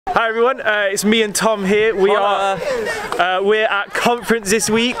Hi everyone, it's me and Tom here. We're at conference this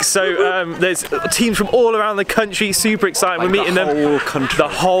week, so there's teams from all around the country. Super exciting. We're meeting them. The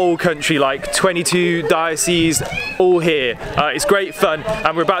whole country, like 22 dioceses, all here. It's great fun,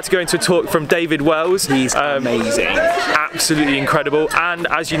 and we're about to go into a talk from David Wells. He's amazing, absolutely incredible. And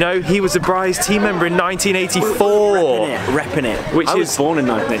as you know, he was a Bryce team member in 1984. Repping it. I was born in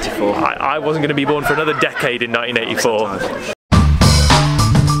 1984. I wasn't going to be born for another decade in 1984.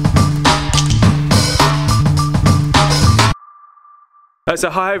 So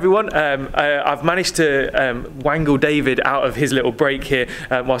hi everyone, I've managed to wangle David out of his little break here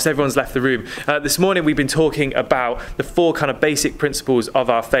whilst everyone's left the room. This morning we've been talking about the four kind of basic principles of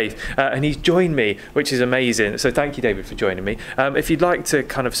our faith, and he's joined me, which is amazing. So thank you, David, for joining me. If you'd like to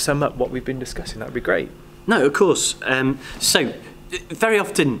kind of sum up what we've been discussing, that'd be great. No, of course. So very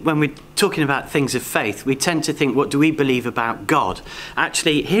often when we're talking about things of faith, we tend to think, what do we believe about God?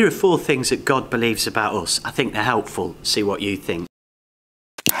 Actually, here are four things that God believes about us. I think they're helpful. See what you think.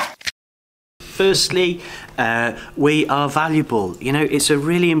 Firstly, we are valuable. You know, it's a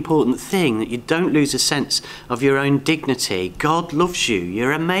really important thing that you don't lose a sense of your own dignity. God loves you.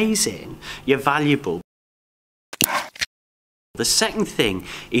 You're amazing. You're valuable. The second thing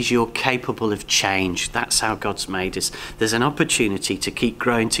is you're capable of change. That's how God's made us. There's an opportunity to keep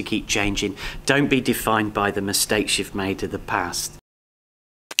growing, to keep changing. Don't be defined by the mistakes you've made of the past.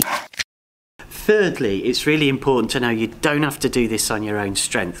 Thirdly, it's really important to know you don't have to do this on your own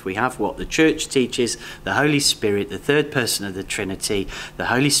strength. We have what the church teaches, the Holy Spirit, the third person of the Trinity. The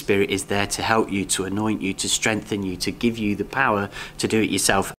Holy Spirit is there to help you, to anoint you, to strengthen you, to give you the power to do it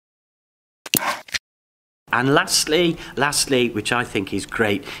yourself. And lastly, which I think is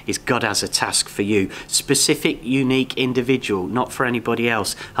great, is God has a task for you. Specific, unique, individual, not for anybody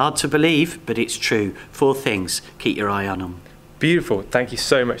else. Hard to believe, but it's true. Four things. Keep your eye on them. Beautiful. Thank you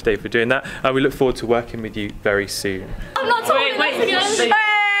so much, Dave, for doing that. We look forward to working with you very soon. I'm not talking.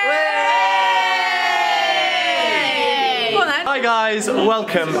 Hi guys,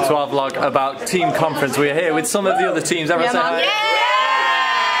 welcome to our vlog about team conference. We are here with some of the other teams. Everyone say hi.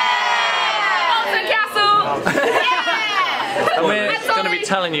 And we're going to be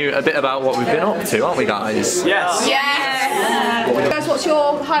telling you a bit about what we've been up to, aren't we, guys? Yes. Yes. Guys, what's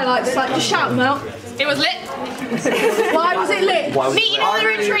your highlights? Like, just shout them out. It was lit. Why was it lit? Meeting in the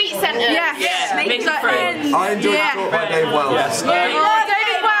retreat centre. Yes. Making friends. I enjoyed the talk by Dave Wells. Yes. David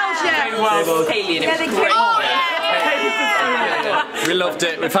Wells, yeah. David Wells. Alien. We loved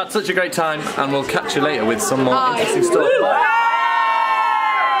it. We've had such a great time, and we'll catch you later with some more interesting stuff.